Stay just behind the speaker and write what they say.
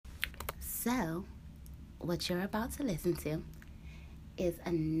So, what you're about to listen to is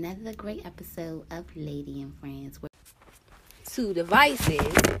another great episode of Lady and Friends. Two devices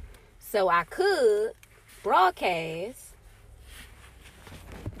so I could broadcast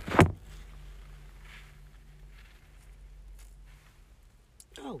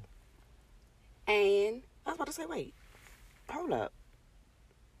and I was about to say, wait, hold up.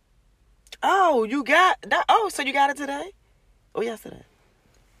 Oh, you got that? Oh, so you got it today? Or yesterday?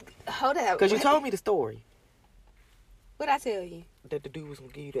 hold up. Because you told me the story. What'd I tell you? That the dude was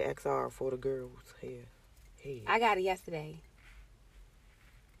going to give you the XR for the girl's hair. I got it yesterday.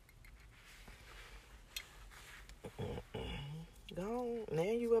 Go on. Now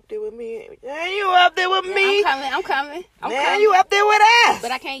you up there with me. Now you up there with me. I'm coming. Now you up there with us.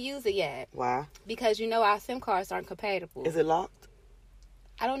 But I can't use it yet. Why? Because our SIM cards aren't compatible. Is it locked?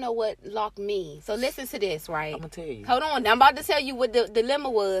 I don't know what lock means. So listen to this, right? I'm going to tell you. Hold on. I'm about to tell you what the dilemma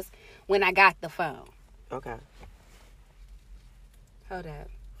was when I got the phone. Okay. Hold up.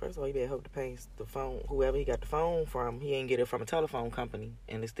 First of all, you better hope the phone, whoever he got the phone from, he ain't get it from a telephone company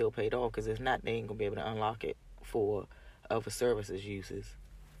and it's still paid off. Because if not, they ain't going to be able to unlock it for other services uses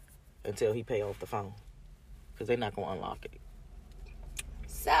until he pay off the phone. Because they're not going to unlock it.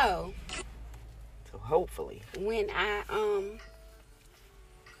 So hopefully. When I,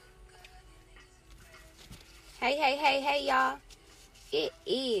 Hey, y'all. It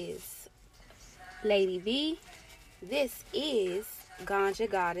is Lady V. This is Ganja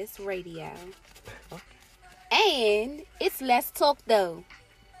Goddess Radio. And it's Let's Talk Though,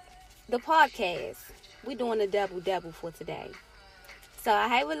 the podcast. We're doing a double for today. So I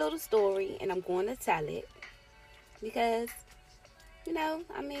have a little story and I'm going to tell it because,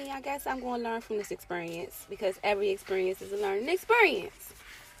 I guess I'm going to learn from this experience because every experience is a learning experience.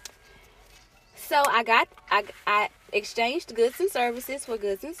 So I exchanged goods and services for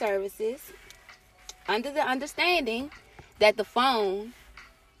goods and services under the understanding that the phone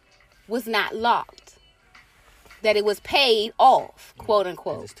was not locked, that it was paid off, quote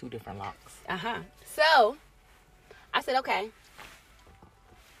unquote. There's two different locks. So I said, okay,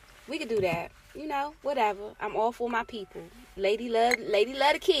 we could do that. Whatever. I'm all for my people. Lady love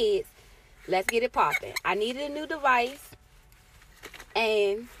the kids. Let's get it popping. I needed a new device,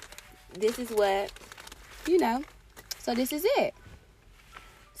 and this is what, so this is it.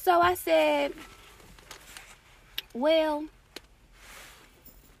 So I said, well,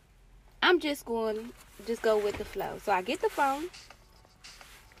 I'm just going to go with the flow. So I get the phone.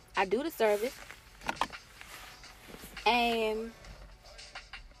 I do the service. And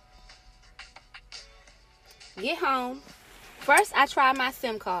get home. First, I tried my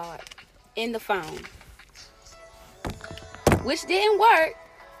SIM card in the phone, which didn't work.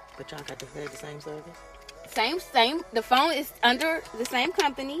 But y'all got the same service? Same. The phone is under the same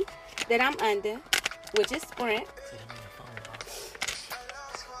company that I'm under, which is Sprint.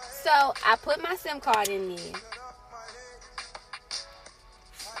 So I put my SIM card in there,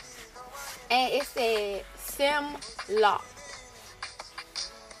 and it said SIM locked.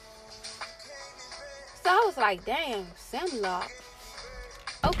 So I was like, damn, SIM locked.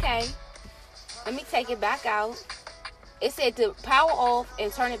 Okay, let me take it back out. It said to power off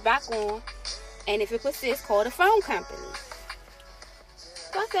and turn it back on, and if it persists, call the phone company.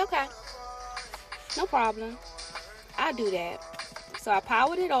 So I said, okay, no problem. I'll do that. So I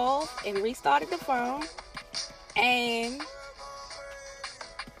powered it off and restarted the phone, and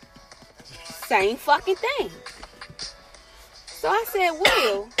same fucking thing. So I said,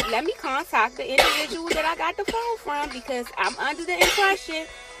 well, let me contact the individual that I got the phone from because I'm under the impression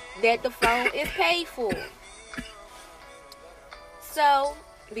that the phone is paid for. So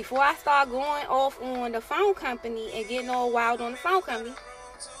before I start going off on the phone company and getting all wild on the phone company,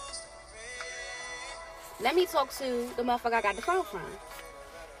 let me talk to the motherfucker I got the phone from.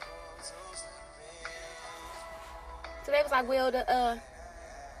 So they was like, well,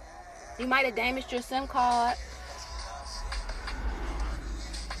 you might have damaged your SIM card.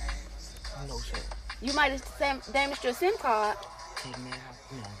 No shit. You might have damaged your SIM card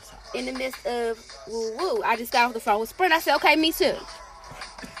in the midst of woo-woo. I just got off the phone with Sprint. I said, okay, me too.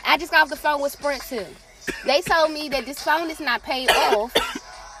 I just got off the phone with Sprint too. They told me that this phone is not paid off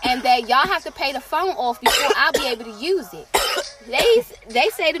and that y'all have to pay the phone off before I'll be able to use it. They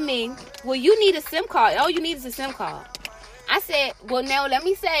say to me, well, you need a SIM card. All you need is a SIM card. I said, well, now let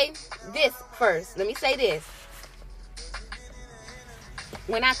me say this first. Let me say this.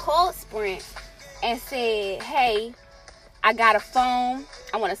 When I called Sprint and said, hey, I got a phone.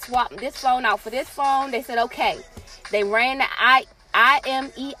 I want to swap this phone out for this phone. They said, okay. They ran the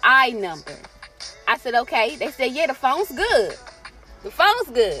IMEI number. I said, okay. They said, yeah, the phone's good. The phone's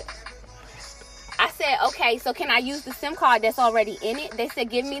good. I said, okay, so can I use the SIM card that's already in it? They said,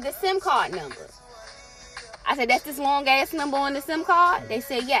 give me the SIM card number. I said, that's this long ass number on the SIM card? They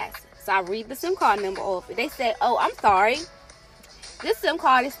said, yes. So I read the SIM card number off. They said, oh, I'm sorry. This SIM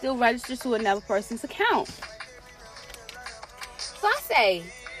card is still registered to another person's account. So I say,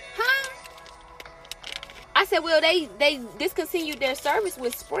 huh? I said, well, they discontinued their service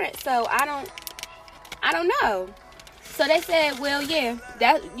with Sprint, so I don't know. So they said, well, yeah,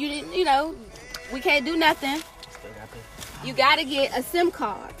 that you know, we can't do nothing. You gotta get a SIM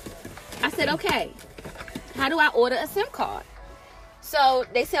card. I said, okay. How do I order a SIM card? So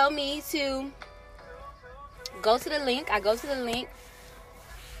they tell me to go to the link. I go to the link,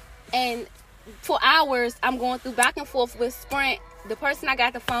 and for hours I'm going through back and forth with Sprint, the person I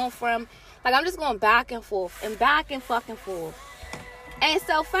got the phone from. Like, I'm just going back and forth and back and fucking forth. And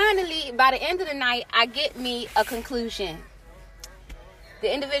so finally, by the end of the night, I get me a conclusion.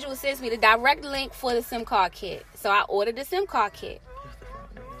 The individual sends me the direct link for the SIM card kit. So I ordered the SIM card kit.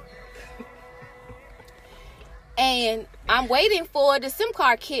 And I'm waiting for the SIM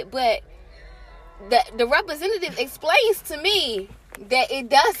card kit, but the representative explains to me that it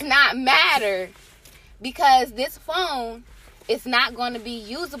does not matter because this phone is not going to be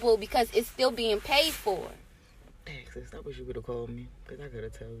usable because it's still being paid for. Sis, I wish you would have called me because I could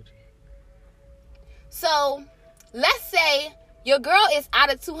have told you. So let's say your girl is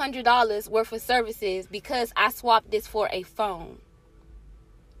out of $200 worth of services because I swapped this for a phone.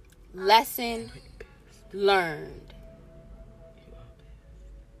 Lesson learned.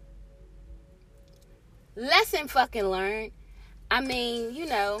 Lesson fucking learned. I mean, you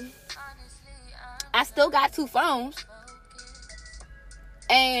know, I still got 2 phones.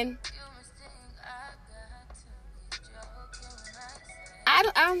 And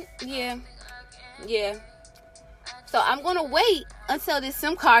yeah. So I'm gonna wait until this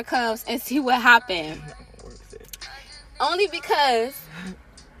SIM card comes and see what happens. Only because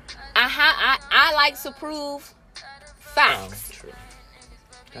I like to prove facts.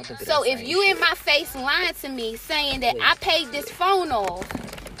 So if you in my face lying to me saying that I paid this phone off,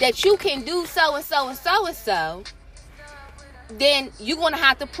 that you can do so and so and so and so, then you're gonna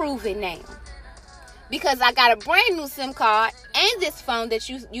have to prove it now. Because I got a brand new SIM card and this phone that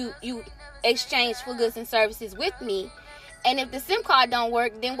you exchanged for goods and services with me. And if the SIM card don't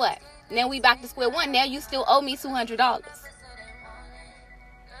work, then what? Now we back to square one. Now you still owe me $200.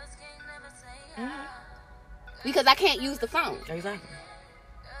 Mm-hmm. Because I can't use the phone. Exactly.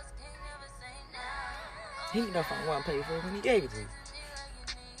 He knew that phone wasn't paid for when he gave it to you.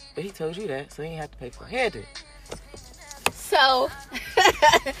 But he told you that, so he didn't have to pay for it. He had to. So,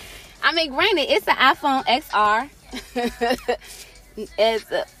 I mean, granted, it's an iPhone XR. It's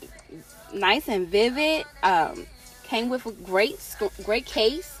nice and vivid. Came with a great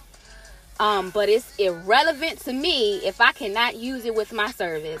case. But it's irrelevant to me if I cannot use it with my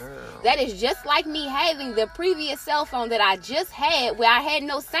service. Girl. That is just like me having the previous cell phone that I just had where I had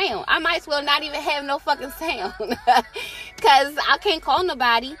no sound. I might as well not even have no fucking sound. Because I can't call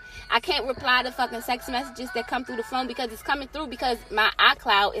nobody. I can't reply to fucking text messages that come through the phone because it's coming through because my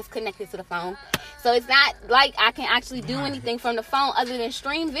iCloud is connected to the phone. So it's not like I can actually do anything from the phone other than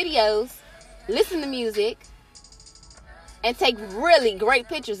stream videos, listen to music, and take really great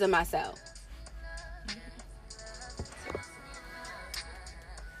pictures of myself.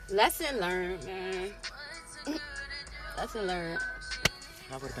 Lesson learned, man. Lesson learned.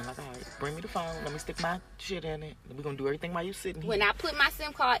 I would have been like, all right, bring me the phone. Let me stick my shit in it. We're going to do everything while you sitting here. When I put my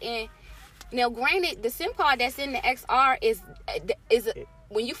SIM card in, now granted, the SIM card that's in the XR is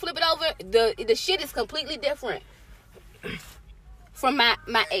when you flip it over, the shit is completely different from my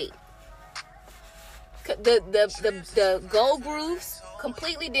 8. The gold grooves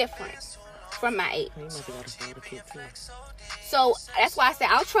completely different from my 8. You must have got a starter kit too. So that's why I said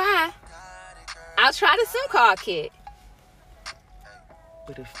I'll try the SIM card kit.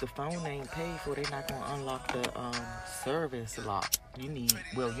 But if the phone ain't paid for, they're not gonna unlock the service lock. You don't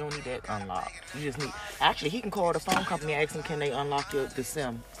need that unlocked. You just need. Actually, he can call the phone company and ask them, can they unlock the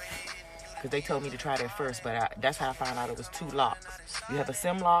SIM? Because they told me to try that first, but that's how I found out it was 2 locks. You have a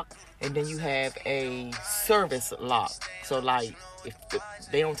SIM lock, and then you have a service lock. So like, if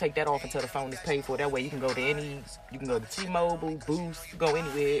they don't take that off until the phone is paid for, that way you can go to T-Mobile, Boost, go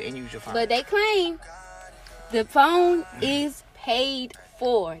anywhere and use your phone. But they claim the phone is paid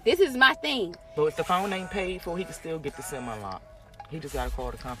for. This is my thing. But if the phone ain't paid for, he can still get the SIM unlocked. He just gotta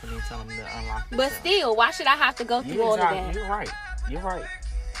call the company and tell them to unlock the But SIM. Still, why should I have to go through all of that? You're right.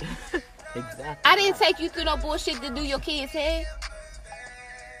 Exactly. I didn't take you through no bullshit to do your kids' head.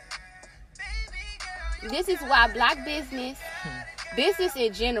 This is why black business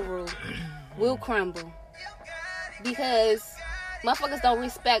in general, will crumble. Because motherfuckers don't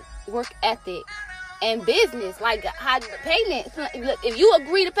respect work ethic and business. Like, how the payment. Look, if you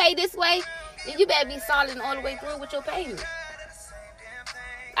agree to pay this way, then you better be solid all the way through with your payment.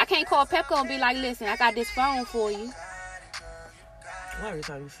 I can't call Pepco and be like, listen, I got this phone for you. Well, every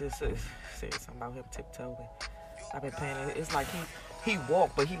time you said something about him tiptoeing, I've been paying it. It's like he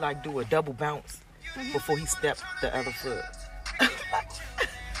walked, but he like do a double bounce before he stepped the other foot.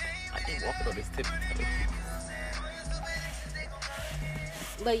 Like he walking on his tiptoe.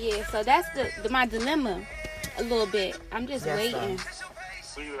 But yeah, so that's my dilemma a little bit. I'm just waiting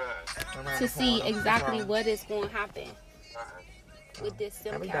to see exactly what is going to happen with this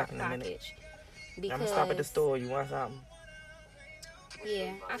SIM card package. I'm going to stop at the store. You want something?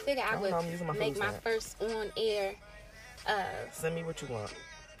 Yeah, I figured I would make my first on-air. Send me what you want.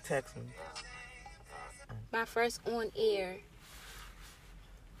 Text me. My first on-air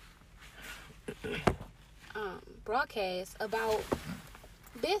broadcast about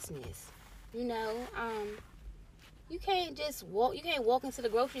business. You know, you can't just walk. You can't walk into the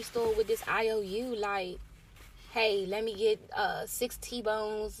grocery store with this IOU like, hey, let me get 6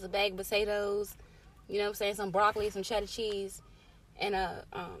 T-bones, a bag of potatoes, you know what I'm saying, some broccoli, some cheddar cheese, and a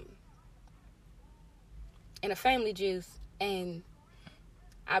family juice, and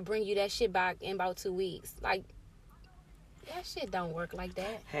I bring you that shit back in about 2 weeks. Like, that shit don't work like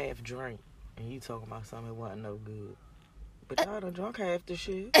that. Half drink, and you talking about something that wasn't no good. But y'all done drunk half the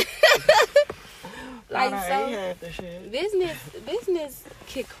shit. Like, so ate half the shit. Business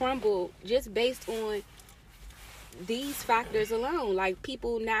can crumble just based on these factors alone. Like,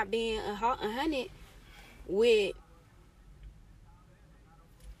 people not being 100 with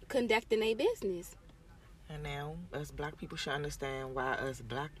conducting their business. And now, us black people should understand why us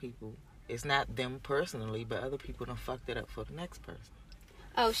black people, it's not them personally, but other people done fucked it up for the next person.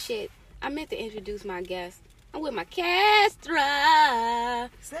 Oh, shit. I meant to introduce my guest. I'm with my Castra.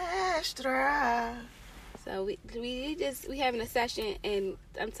 So we having a session, and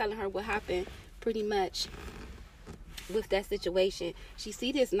I'm telling her what happened pretty much with that situation. She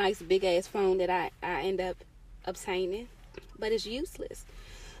see this nice big ass phone that I end up obtaining, but it's useless.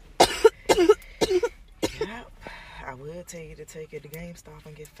 Yep. I would tell you to take it to GameStop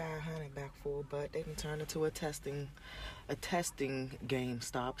and get $500 back for it, but they can turn it to a testing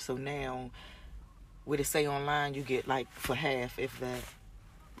GameStop. So now, with it say online, you get like for half, if that.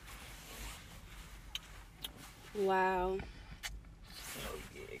 Wow. Oh,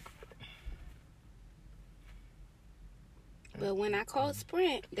 yeah. But when I called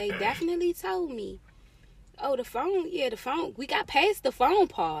Sprint, they definitely told me, oh, the phone, we got past the phone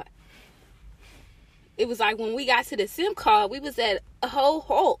part. It was like when we got to the SIM card, we was at a whole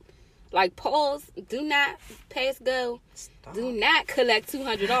halt. Like, pause, do not pass go, stop. Do not collect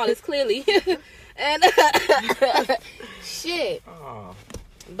 $200 clearly. And shit. Oh.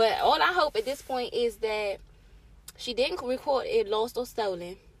 But all I hope at this point is that she didn't record it lost or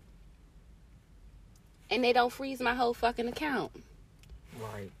stolen, and they don't freeze my whole fucking account.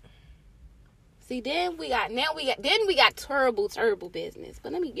 Right. See, then we got terrible business.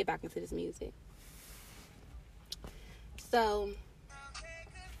 But let me get back into this music. So,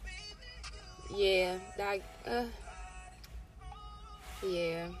 yeah, like,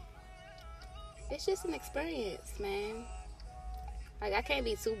 yeah. It's just an experience, man. Like, I can't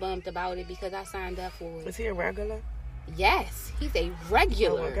be too bummed about it because I signed up for it. Is he a regular? Yes, he's a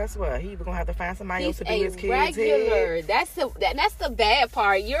regular. Oh, well, guess what? He's gonna have to find somebody else to do his kids' regular. head. That's the bad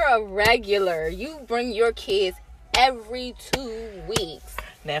part. You're a regular. You bring your kids every 2 weeks.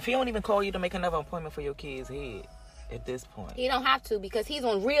 Now, if he don't even call you to make another appointment for your kids' head at this point, he don't have to because he's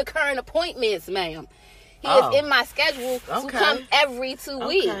on reoccurring appointments, ma'am. He is in my schedule to come every 2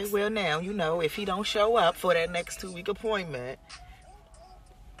 weeks. Okay, well now, you know, if he don't show up for that next 2 week appointment,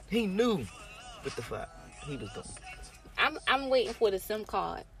 he knew what the fuck he was doing. I'm waiting for the SIM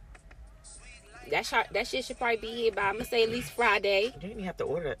card. That shit should probably be here by, I'm going to say, at least Friday. You didn't have to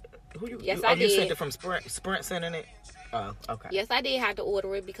order it. I did. You sent it from Sprint? Sprint sending it? Oh, okay. Yes, I did have to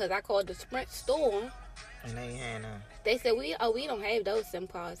order it because I called the Sprint store. And they ain't had none. They said, we don't have those SIM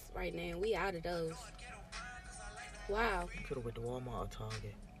cards right now. We out of those. Wow. You could have went to Walmart or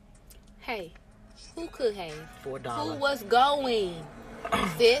Target. Hey, who could have? $4. Who was going?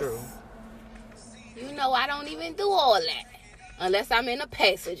 Sis? True. You know I don't even do all that. Unless I'm in a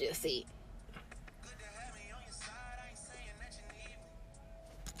passenger seat.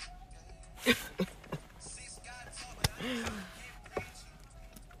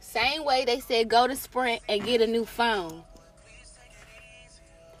 Same way they said go to Sprint and get a new phone.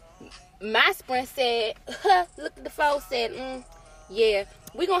 My Sprint said, looked at the phone, said, yeah,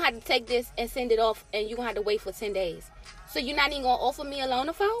 we're going to have to take this and send it off, and you're going to have to wait for 10 days. So you're not even going to offer me a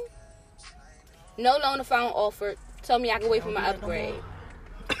loaner phone? No loaner phone offered. Told me I could wait for my upgrade.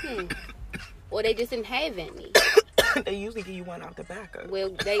 Or they just didn't have any. They usually give you one out the back of. Well,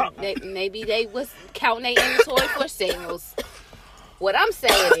 they maybe they was counting their inventory for sales. What I'm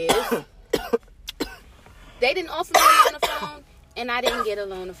saying is, they didn't offer me a loaner phone, and I didn't get a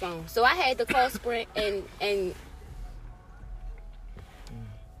loaner phone. So I had to call Sprint and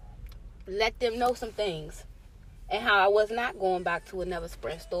let them know some things. And how I was not going back to another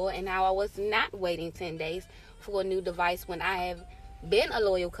Sprint store, and how I was not waiting 10 days for a new device when I have been a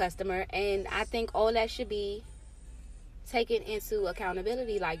loyal customer. And I think all that should be taken into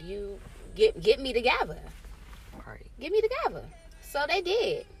accountability. Like, you get me together. Right. Get me together. So they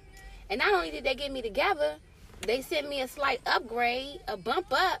did. And not only did they get me together, they sent me a slight upgrade, a bump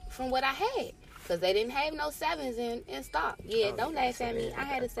up from what I had. Because they didn't have no 7s in stock. Yeah, don't laugh at me. I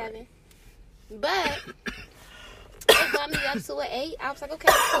had a 7. But it bumped me up to an 8. I was like, okay,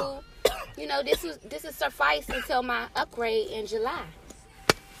 cool. You know, this is suffice until my upgrade in July.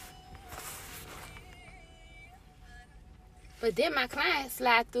 But then my client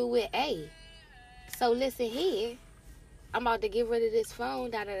slide through with A. So listen here. I'm about to get rid of this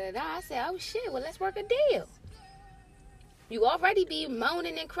phone, I said, oh shit, well, let's work a deal. You already be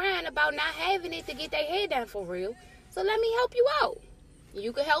moaning and crying about not having it to get their head down for real. So let me help you out.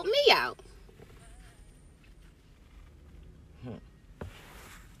 You can help me out.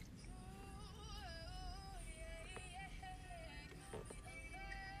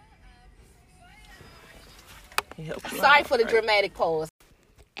 Sorry for the dramatic pause.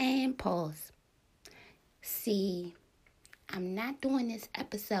 And pause. See, I'm not doing this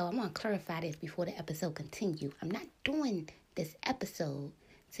episode. I'm going to clarify this before the episode continues. I'm not doing this episode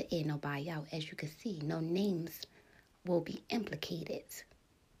to air nobody out. As you can see, no names will be implicated.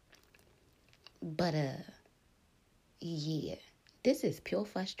 But, yeah, this is pure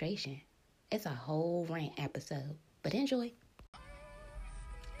frustration. It's a whole rant episode. But enjoy.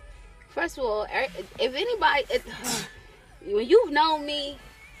 First of all, if anybody, when you've known me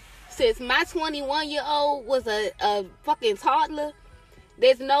since my 21-year-old was a fucking toddler,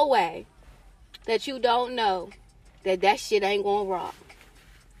 there's no way that you don't know that shit ain't gonna rock.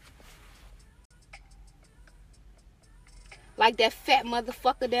 Like that fat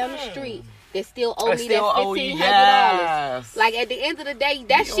motherfucker down the street that still owe me that $1,500. Yes. Like, at the end of the day,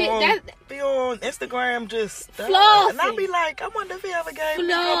 that shit be on Instagram just flossing. And I be like, I wonder if he ever gave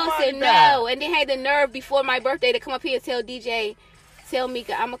me flossing. No, and they had the nerve before my birthday to come up here and tell DJ, tell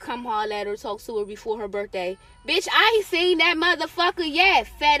Mika I'ma come holler at her, talk to her before her birthday. Bitch, I ain't seen that motherfucker yet,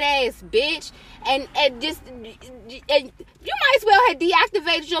 fat ass bitch. And you might as well have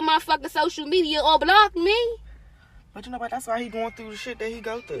deactivated your motherfucking social media or blocked me. But you know what? That's why he going through the shit that he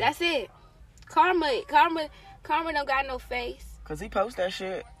go through. That's it. Karma don't got no face. Cause he posts that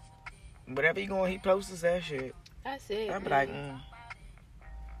shit. Whatever he going, he posts that shit. That's it. I be like,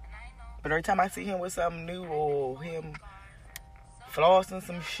 But every time I see him with something new or him flossing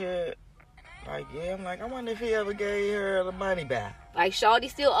some shit, like, yeah, I'm like, I wonder if he ever gave her the money back. Like, Shawty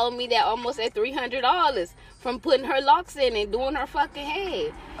still owe me that almost at $300 from putting her locks in and doing her fucking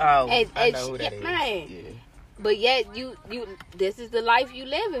head. Oh, I know who that is. Man. Yeah. But yet, you, this is the life you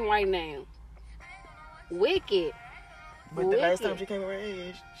living right now. Wicked. But the last time she came over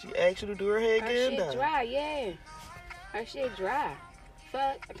here, she asked you to do her hair again. Her shit dry, yeah. Her shit dry.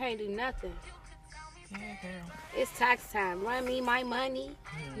 Fuck, I can't do nothing. Yeah, girl. It's tax time. Run me my money.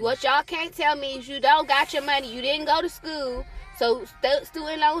 What y'all can't tell me is you don't got your money. You didn't go to school, so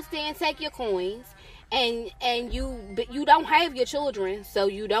student loans stand take your coins, and you don't have your children, so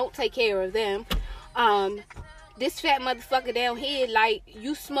you don't take care of them. This fat motherfucker down here, like,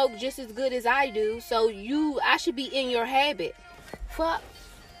 you smoke just as good as I do, so I should be in your habit. Fuck.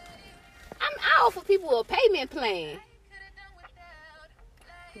 I offer people a payment plan.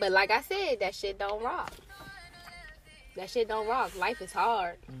 But like I said, that shit don't rock. That shit don't rock. Life is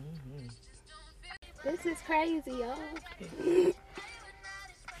hard. Mm-hmm. This is crazy, y'all.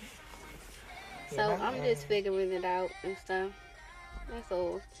 So I'm just figuring it out and stuff. That's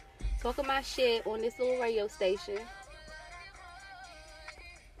all. Talking my shit on this little radio station.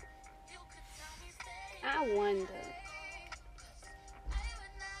 I wonder.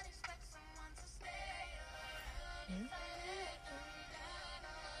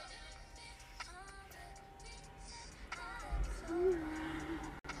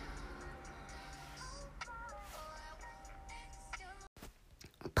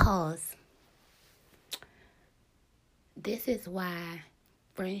 Pause. This is why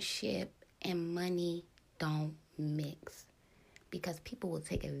friendship and money don't mix. because people will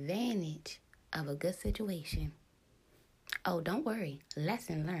take advantage of a good situation. Oh, don't worry.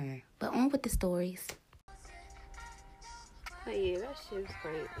 Lesson learned. But on with the stories. Oh, yeah, that shit's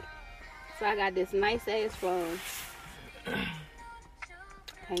crazy. So I got this nice ass phone.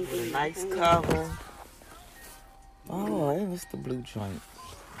 With a nice cover. Oh, and it's the blue joint.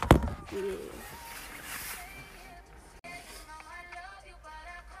 Yeah.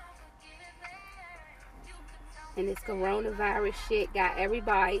 And this coronavirus shit got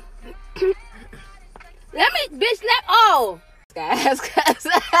everybody. Guys.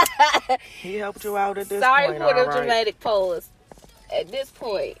 He helped you out at this Sorry point. for the right. dramatic pause. At this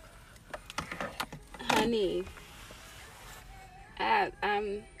point, honey, I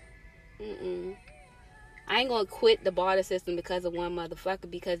ain't gonna quit the barter system because of one motherfucker,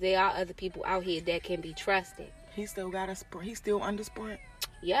 because there are other people out here that can be trusted. He still got a sprint. He's still under Sprint.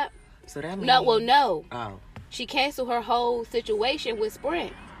 Yep. So that means No. Oh, She canceled her whole situation with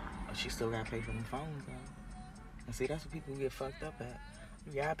Sprint. she still got to pay for them phones though. And see, that's what people get fucked up at.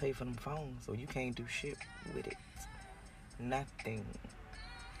 You gotta pay for them phones, so you can't do shit with it. Nothing.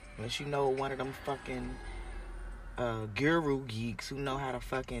 Unless you know one of them fucking guru geeks who know how to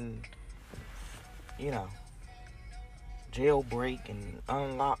fucking, jailbreak and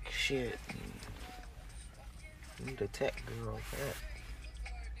unlock shit. You need a tech girl for that.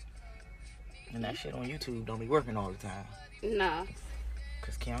 And that shit on YouTube don't be working all the time. Nah.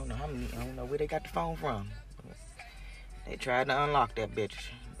 Cause I don't know where they got the phone from. They tried to unlock that bitch.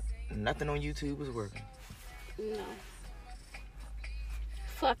 Nothing on YouTube was working. No.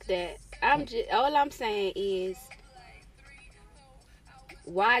 Fuck that. All I'm saying is,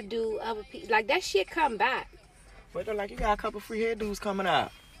 why do other people like that shit come back? But they're like, you got a couple free hairdos coming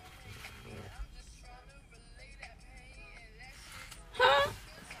out. Huh?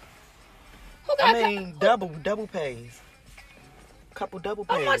 Who got double pays. Couple double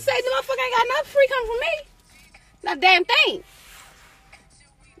pays. I'm gonna say the motherfucker ain't got nothing free coming from me. Not a damn thing.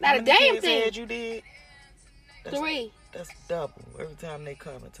 Not a damn thing. You did? 3. That's double. Every time they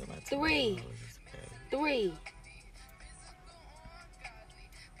come into my 3. 3.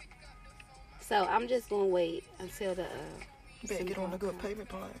 So I'm just gonna wait until the you better get on a good payment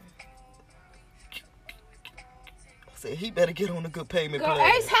plan. I said he better get on a good payment plan.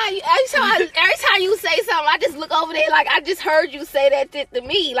 Every time you say something, I just look over there like I just heard you say that to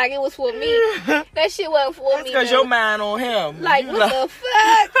me, like it was for me. That shit wasn't for That's me. That's because your mind on him. Like, what the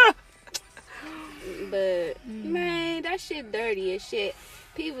fuck? But man, that shit dirty as shit.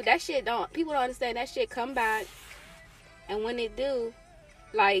 People don't understand that shit come back, and when it do,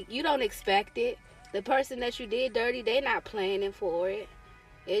 like, you don't expect it. The person that you did dirty, they not planning for it.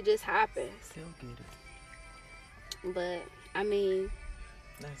 It just happens. Still get it. But I mean,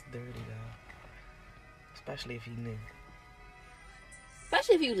 that's dirty though. Especially if you knew.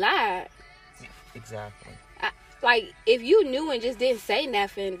 Especially if you lied. Exactly. Like, if you knew and just didn't say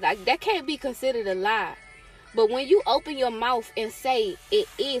nothing, like, that can't be considered a lie. But when you open your mouth and say it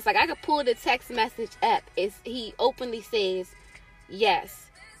is, like, I could pull the text message up. He openly says, yes,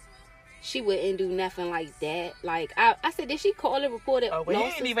 she wouldn't do nothing like that. Like, I said, did she call and report it? Oh, but he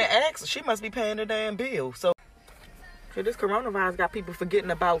ain't even asked. She must be paying the damn bill. So this coronavirus got people forgetting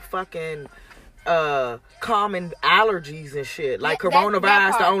about fucking common allergies and shit. Like,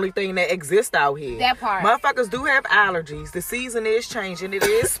 coronavirus the only thing that exists out here. That part. Motherfuckers do have allergies. The season is changing. It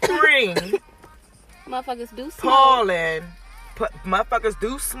is spring. Motherfuckers do smoke. Pollen. Motherfuckers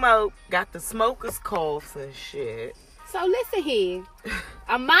do smoke. Got the smoker's coughs and shit. So listen here.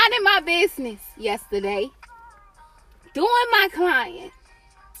 I'm minding my business yesterday. Doing my client.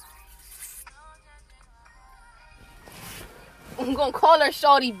 I'm gonna call her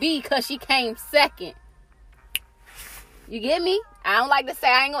Shorty B because she came second. You get me? I don't like to say,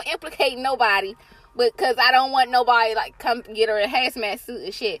 I ain't gonna implicate nobody, but because I don't want nobody like come get her a hazmat suit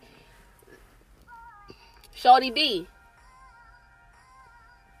and shit. Shorty B.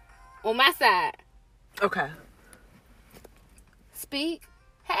 On my side. Okay. Speak.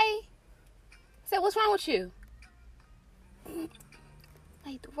 Hey. Say, what's wrong with you?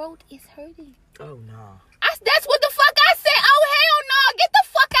 My throat is hurting. Oh, no. That's what the fuck I said. Oh, hell no. Get the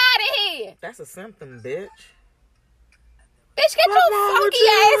fuck out of here. That's a symptom, bitch. Bitch, get your funky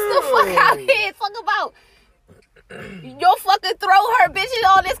ass the fuck out of here. Fuck about your fucking throat hurt, bitch, and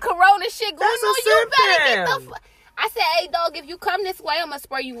all this corona shit going on. You better get the fuck. I said, hey, dog, if you come this way, I'm going to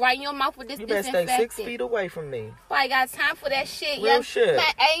spray you right in your mouth with this disinfectant. You better stay 6 feet away from me. I got time for that shit, Real young. shit.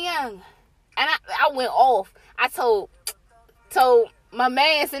 Man, hey, young. And I went off. I told my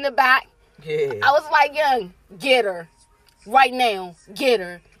mans in the back. Yeah. I was like, young, get her. Right now. Get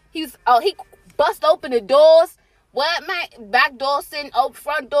her. He bust open the doors, What, man? Back door sitting open,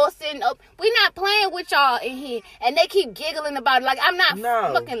 front door sitting open. We not playing with y'all in here. And they keep giggling about it. Like, I'm not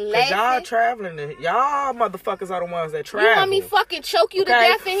fucking laughing. Y'all traveling. Y'all motherfuckers are the ones that travel. You want me fucking choke you to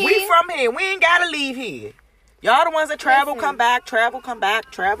death in here? We from here. We ain't got to leave here. Y'all the ones that travel, come back, travel, come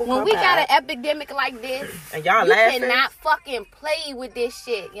back, travel, come back. When we got an epidemic like this, and y'all you laughing, cannot fucking play with this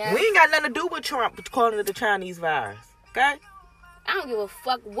shit, yeah? We ain't got nothing to do with Trump calling it the Chinese virus, okay? I don't give a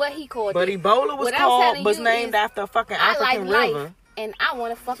fuck what he called but it. But Ebola was named after a fucking African river. Life, and I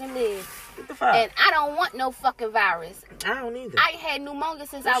want to fucking live. Get the fuck. And I don't want no fucking virus. I don't either. I ain't had pneumonia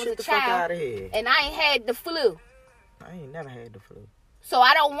since I was a child. Fuck out of here. And I ain't had the flu. I ain't never had the flu. So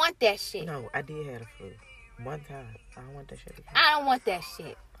I don't want that shit. No, I did have the flu. One time. I don't want that shit again. I don't want that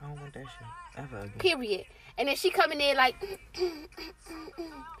shit. I don't want that shit ever again. Period. And then she come in there like,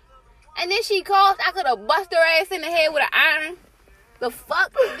 and then she calls. I could have bust her ass in the head with an iron. The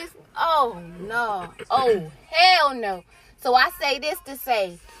fuck is this? Oh, no. Oh, hell no. So I say this to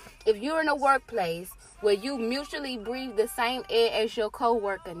say, if you're in a workplace where you mutually breathe the same air as your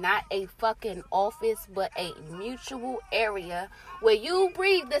coworker, not a fucking office, but a mutual area where you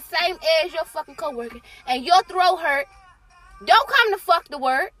breathe the same air as your fucking coworker and your throat hurt, don't come to fuck to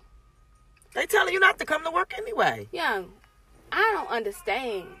work. They telling you not to come to work anyway. Young, I don't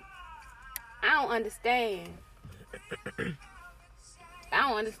understand. I don't understand.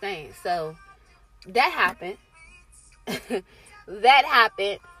 So, that happened.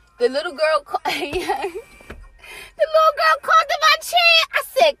 The little girl called to my chair. I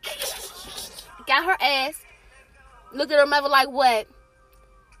said, got her ass. Looked at her mother like, what?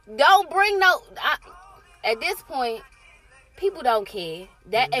 Don't bring no... at this point, people don't care.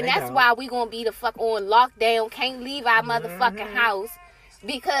 That's why we gonna be the fuck on lockdown. Can't leave our motherfucking house.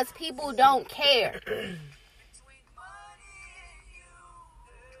 Because people don't care.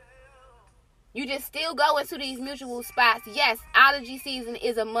 You just still go into these mutual spots. Yes, allergy season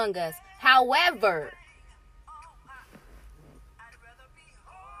is among us. However,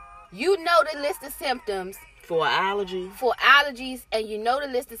 you know the list of symptoms for allergies, and you know the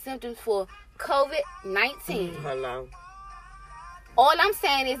list of symptoms for COVID-19. Hello. All I'm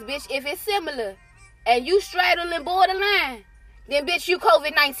saying is, bitch, if it's similar and you straddling borderline, then bitch, you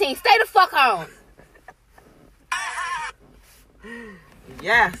COVID-19. Stay the fuck home.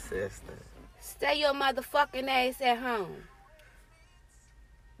 Yes, sister. Stay your motherfucking ass at home.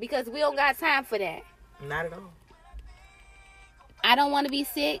 Because we don't got time for that. Not at all. I don't want to be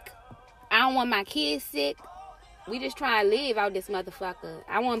sick. I don't want my kids sick. We just trying to live out this motherfucker.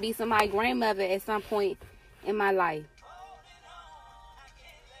 I want to be somebody's grandmother at some point in my life.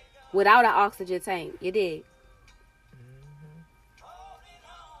 Without an oxygen tank. You dig?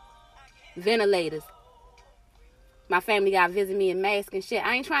 Ventilators. My family got to visit me in masks and shit.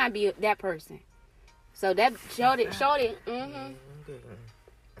 I ain't trying to be that person. So that shorty.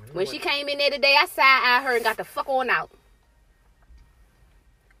 When she came in there today, I side-eyed her and got the fuck on out.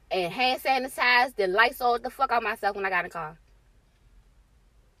 And hand sanitized, then Lysol the fuck out myself when I got in the car.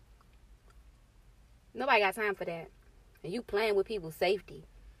 Nobody got time for that. And you playing with people's safety.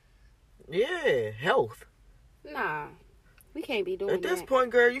 Yeah, health. Nah, we can't be doing that. At this point,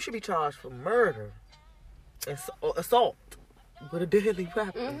 girl, you should be charged for murder. Assault with a deadly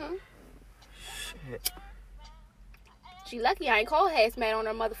weapon. Shit. She lucky I ain't called hazmat on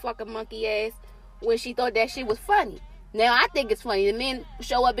her motherfucking monkey ass when she thought that shit was funny. Now I think it's funny. The men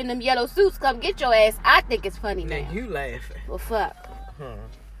show up in them yellow suits, come get your ass. I think it's funny now. You laughing. Well, fuck.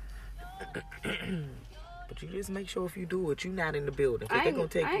 But you just make sure if you do it, you not in the building. I ain't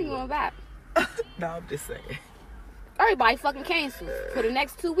going back. No, I'm just saying. Everybody fucking canceled for the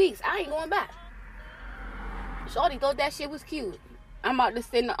next 2 weeks. I ain't going back. Shorty thought that shit was cute. I'm about to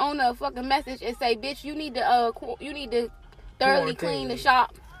send the owner a fucking message and say, bitch, you need to thoroughly clean the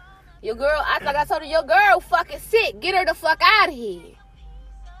shop. Your girl, I told her, your girl fucking sick. Get her the fuck out of here.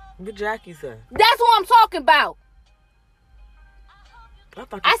 What Jackie said? That's what I'm talking about.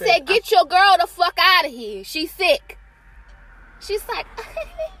 I said, get your girl the fuck out of here. She's sick. She's like,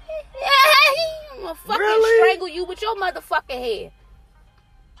 I'm gonna fucking strangle you with your motherfucking head.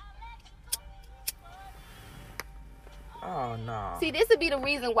 Oh, no. See, this would be the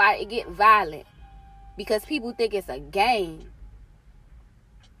reason why it get violent. Because people think it's a game.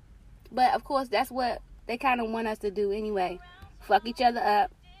 But, of course, that's what they kind of want us to do anyway. Fuck each other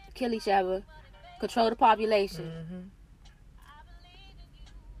up. Kill each other. Control the population. Mm-hmm.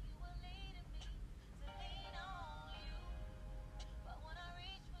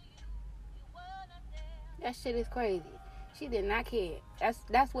 That shit is crazy. She did not care.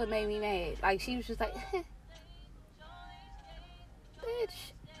 That's what made me mad. Like, she was just like,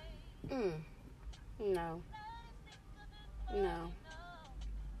 bitch. No. No.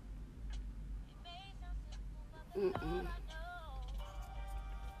 Mm-mm.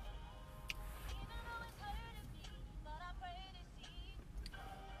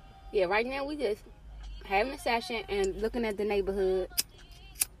 Yeah, right now we just having a session and looking at the neighborhood.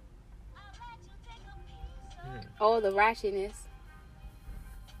 All the ratchetness.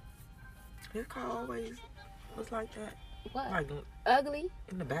 His car always was like that. What? Like Ugly?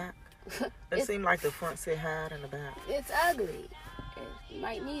 in the back. It seemed like the front sit higher than the back. It's ugly. It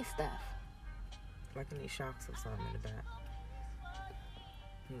might need stuff. Like it needs shocks or something in the back.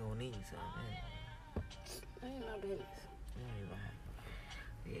 You gonna need something. That ain't my business.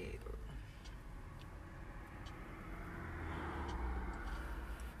 Yeah, girl.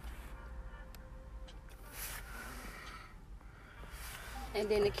 And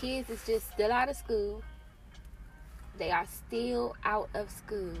then the kids is just still out of school. They are still out of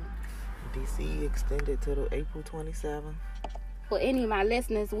school. DC extended to the April 27th. For any of my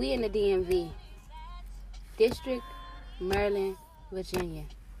listeners, we in the DMV. District, Maryland, Virginia.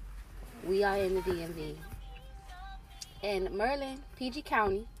 We are in the DMV. And Maryland, PG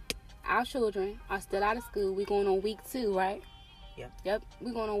County, our children are still out of school. We going on week 2, right? Yep,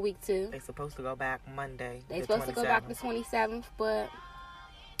 we going on week 2. They supposed to go back Monday. They supposed to go back the 27th, but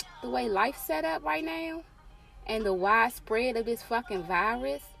the way life's set up right now and the widespread of this fucking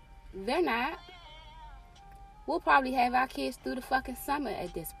virus, they're not. We'll probably have our kids through the fucking summer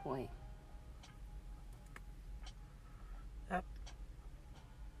at this point. Yep.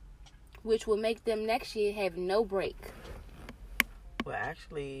 Which will make them next year have no break. Well,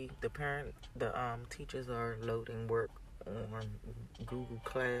 actually, the teachers are loading work on Google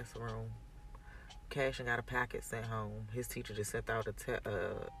Classroom. Cashin got a packet sent home. His teacher just sent out a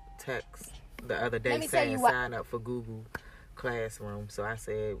text the other day saying sign up for Google Classroom. So I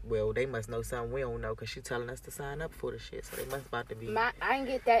said, well, they must know something we don't know because she's telling us to sign up for the shit. So they must about to be. I ain't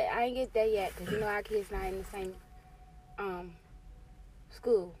get that yet because you know our kids not in the same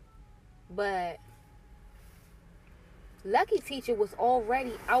school. But Lucky teacher was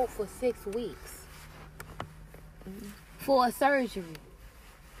already out for 6 weeks for a surgery.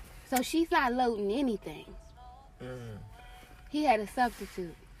 So she's not loading anything. He had a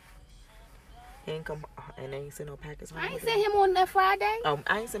substitute. He ain't come and they ain't sent no packets. I ain't sent him on that Friday.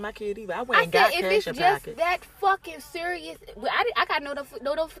 I ain't sent my kid either. I went and got if Cash it's a just packet. that fucking serious, I got no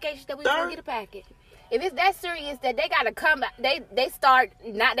notifications that we was gonna get a packet. If it's that serious that they gotta come, they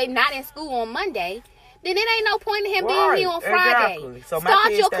not in school on Monday, then it ain't no point in him being here on Friday. Exactly. So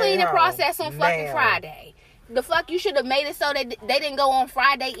start your cleaning process on fucking Friday. The fuck, you should have made it so that they didn't go on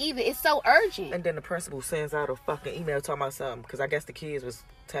Friday either. It's so urgent. And then the principal sends out a fucking email talking about something because I guess the kids was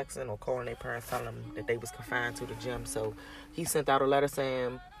texting or calling their parents telling them that they was confined to the gym. So he sent out a letter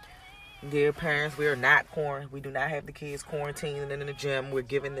saying, dear parents, we are not we do not have the kids quarantined in the gym. We're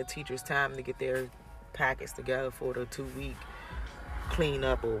giving the teachers time to get their packets together for the 2-week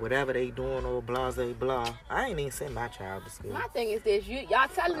cleanup or whatever they doing or blah blah blah. I ain't even send my child to school. My thing is this, y'all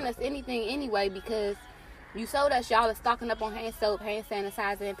telling us anything anyway because you told us y'all are stocking up on hand soap, hand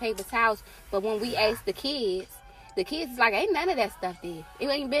sanitizer, and paper towels. But when we asked the kids is like, ain't none of that stuff there. It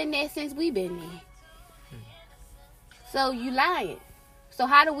ain't been there since we been there. So you lying. So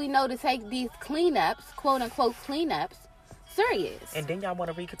how do we know to take these cleanups, quote unquote cleanups, serious? And then y'all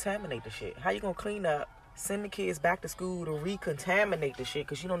want to recontaminate the shit. How you gonna clean up, send the kids back to school to recontaminate the shit?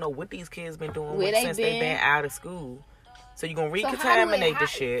 Because you don't know what these kids been doing since they been out of school. So you're going to recontaminate the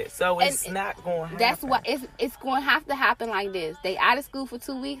shit. So it's not going to happen. That's what it's going to have to happen like this. They out of school for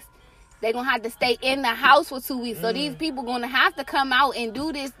 2 weeks. They're going to have to stay in the house for 2 weeks. So these people going to have to come out and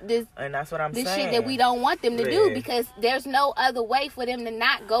do this and that's what I'm saying. Shit that we don't want them to do because there's no other way for them to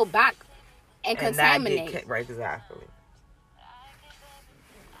not go back and contaminate. Right, exactly.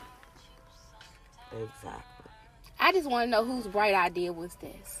 Exactly. I just want to know whose bright idea was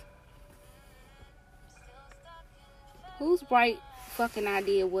this. Whose bright fucking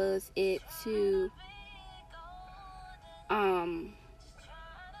idea was it to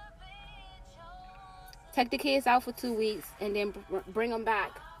take the kids out for 2 weeks and then bring them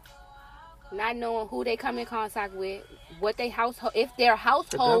back, not knowing who they come in contact with, what they household, if their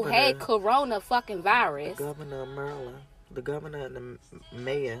household had corona fucking virus. The governor of Maryland, the governor and the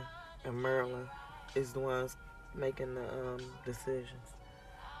mayor of Maryland is the ones making the decisions.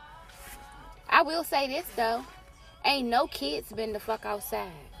 I will say this though. Ain't no kids been the fuck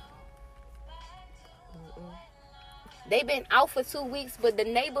outside. They been out for 2 weeks, but the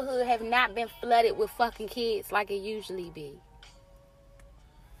neighborhood have not been flooded with fucking kids like it usually be.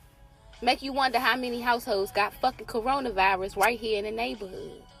 Make you wonder how many households got fucking coronavirus right here in the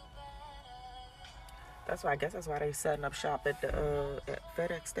neighborhood. That's why I guess that's why they setting up shop at the at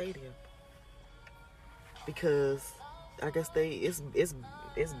FedEx Stadium. Because I guess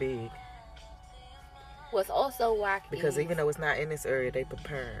it's big. What's also wacky Because even though it's not in this area, they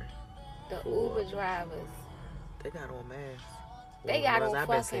prepare. The Uber drivers. They got on masks. They got on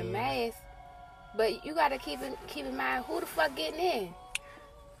fucking masks. But you gotta keep in mind who the fuck getting in.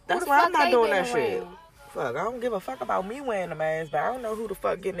 That's why I'm not doing that shit. Fuck, I don't give a fuck about me wearing a mask, but I don't know who the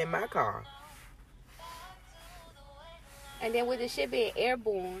fuck getting in my car. And then with the shit being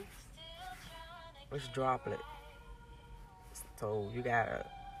airborne. It's droplet. So you gotta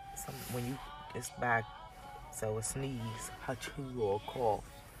it's back. So a sneeze, hachoo, or a cough.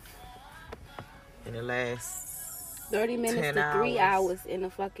 In the last 30 minutes to 3 hours in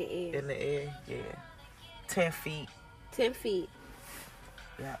the fucking air. In the air, yeah. 10 feet. 10 feet.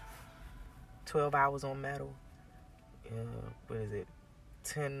 Yeah. 12 hours on metal. What is it?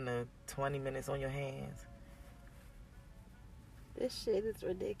 10 to 20 minutes on your hands. This shit is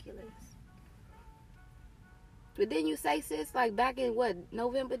ridiculous. But didn't you say, sis, like back in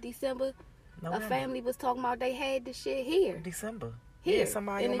November, December, a family was talking about they had this shit here? December. Here, yeah,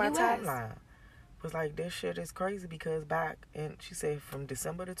 somebody on my US. timeline was like, this shit is crazy because back, and she said from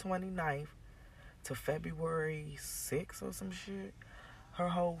December the 29th to February 6th or some shit, her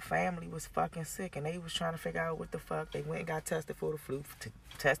whole family was fucking sick, and they was trying to figure out what the fuck. They went and got tested for the flu,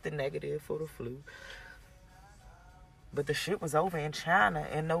 tested negative for the flu. But the shit was over in China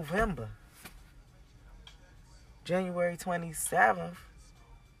in November. January 27th,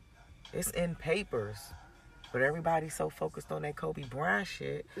 it's in papers. But everybody's so focused on that Kobe Bryant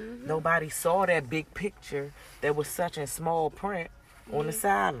shit, nobody saw that big picture that was such in small print on the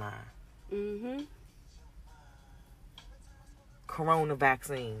sideline. Mm-hmm. Corona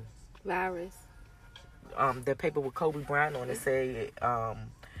vaccine. Virus. The paper with Kobe Bryant on it say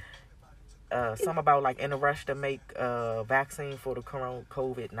something about like in a rush to make a vaccine for the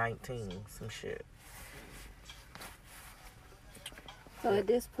COVID-19, some shit. So at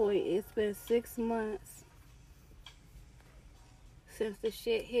this point, it's been 6 months since the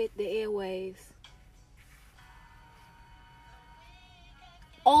shit hit the airwaves.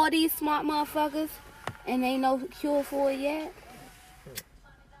 All these smart motherfuckers, and ain't no cure for it yet.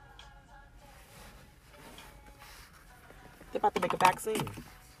 They're about to make a vaccine.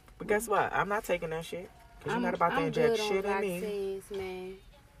 But guess what? I'm not taking that shit. Because you're not about to inject shit in me. Vaccines, man.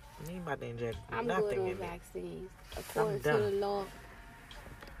 You ain't about to inject I'm nothing good on in me. vaccines. According to the law,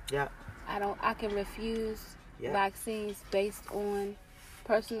 yeah. I can refuse vaccines based on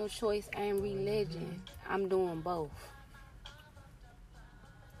personal choice and religion. I'm doing both.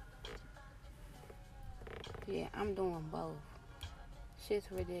 Yeah, I'm doing both. Shit's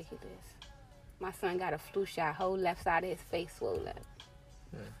ridiculous. My son got a flu shot, whole left side of his face swollen up.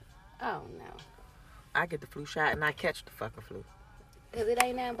 Oh no. I get the flu shot and I catch the fucking flu. Cause it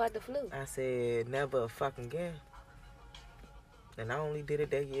ain't nothing but the flu. I said never fucking again. And I only did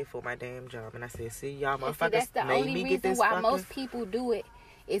it that year for my damn job. And I said, see, y'all motherfuckers that's the made only me get reason this why fucking... most people do it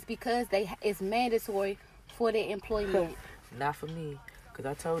is because it's mandatory for their employment. Not for me. Because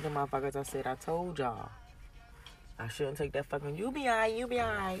I told them motherfuckers, I said, I told y'all. I shouldn't take that fucking UBI.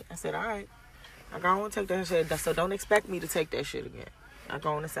 I said, all right. I go on and take that shit. So don't expect me to take that shit again. I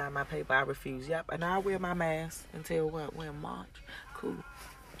go on and sign my paper. I refuse. Yep. And I wear my mask until what? We're in March. Cool.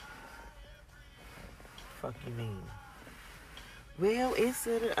 Fuck you mean? Well, I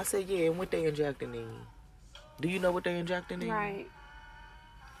said, yeah, and what they injecting in you? Do you know what they injecting in you?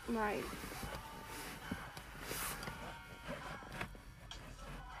 Right.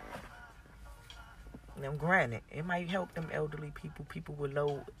 Now, granted, it might help them elderly people with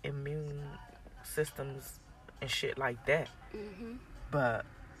low immune systems and shit like that. Mm-hmm. But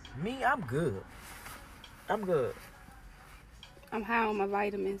me, I'm good. I'm high on my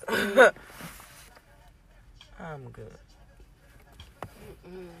vitamins. I'm good.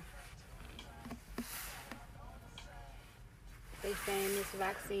 They saying this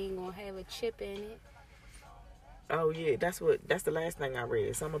vaccine gonna have a chip in it. Oh yeah, that's the last thing I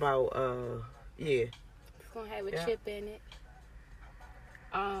read. Something about yeah. It's gonna have a chip in it.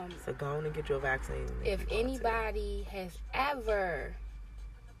 So go on and get your vaccine. If anybody has ever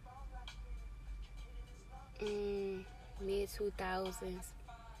mid 2000s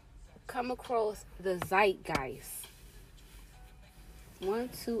come across the Zeitgeist 1,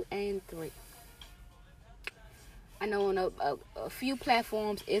 2, and 3. I know on a few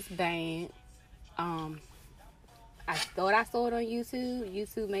platforms it's banned. I thought I saw it on YouTube.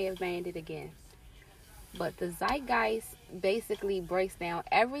 YouTube may have banned it again. But the Zeitgeist basically breaks down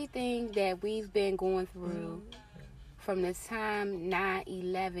everything that we've been going through from the time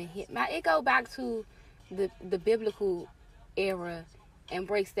 9/11 hit. Now, it go back to the biblical era and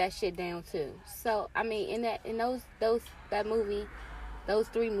breaks that shit down too. So I mean, in those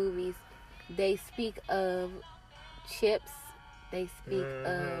three movies, they speak of chips, they speak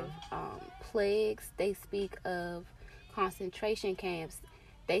of plagues, they speak of concentration camps,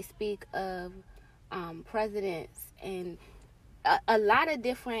 they speak of presidents, and a lot of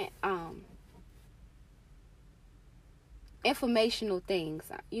different informational things.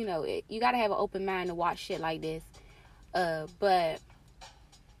 You know, you gotta have an open mind to watch shit like this. But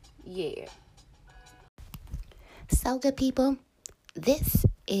yeah. So good people, this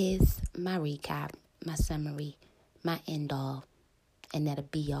is my recap, my summary, my end all, and that'll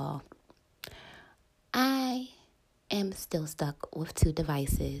be all. I am still stuck with 2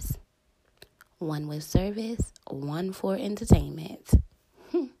 devices. One with service, one for entertainment.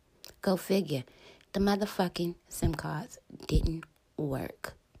 Go figure. The motherfucking SIM cards didn't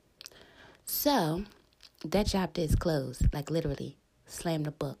work. So, that chapter is closed. Like literally, slam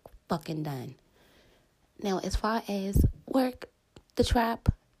the book. Fucking done. Now, as far as work, the trap,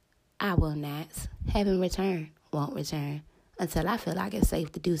 I will not. Haven't returned. Won't return. Until I feel like it's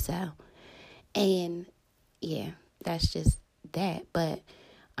safe to do so. And, yeah, that's just that. But,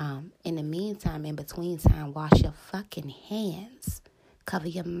 in the meantime, in between time, wash your fucking hands. Cover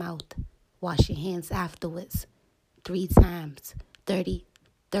your mouth. Wash your hands afterwards 3 times, 30,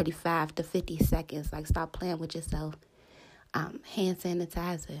 35 to 50 seconds. Like, stop playing with yourself. Hand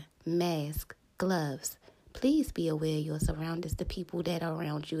sanitizer, mask, gloves. Please be aware of your surroundings, the people that are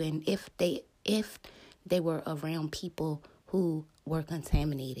around you. And if they were around people who were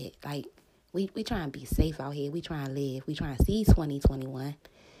contaminated. Like, we try and be safe out here. We try and live. We try and see 2021.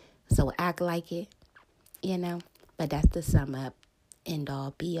 So act like it, you know. But that's the sum up. End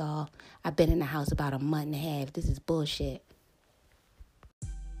all, be all. I've been in the house about a month and a half. This is bullshit.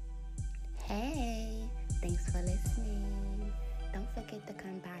 Hey, thanks for listening. Don't forget to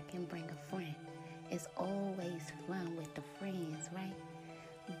come back and bring a friend. It's always fun with the friends, right?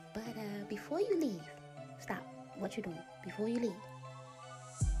 But before you leave, stop. What you doing? Before you leave,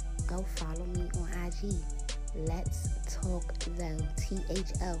 go follow me on IG. Let's talk though.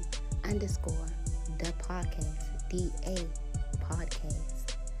 THO _ the podcast. DA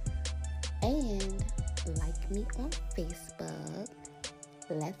podcast. And like me on Facebook.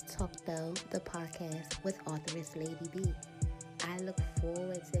 Let's Talk Though, the podcast with authoress Lady B. I look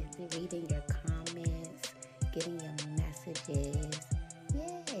forward to reading your comments, getting your messages.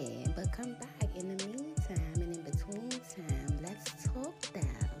 Yeah, but come back. In the meantime,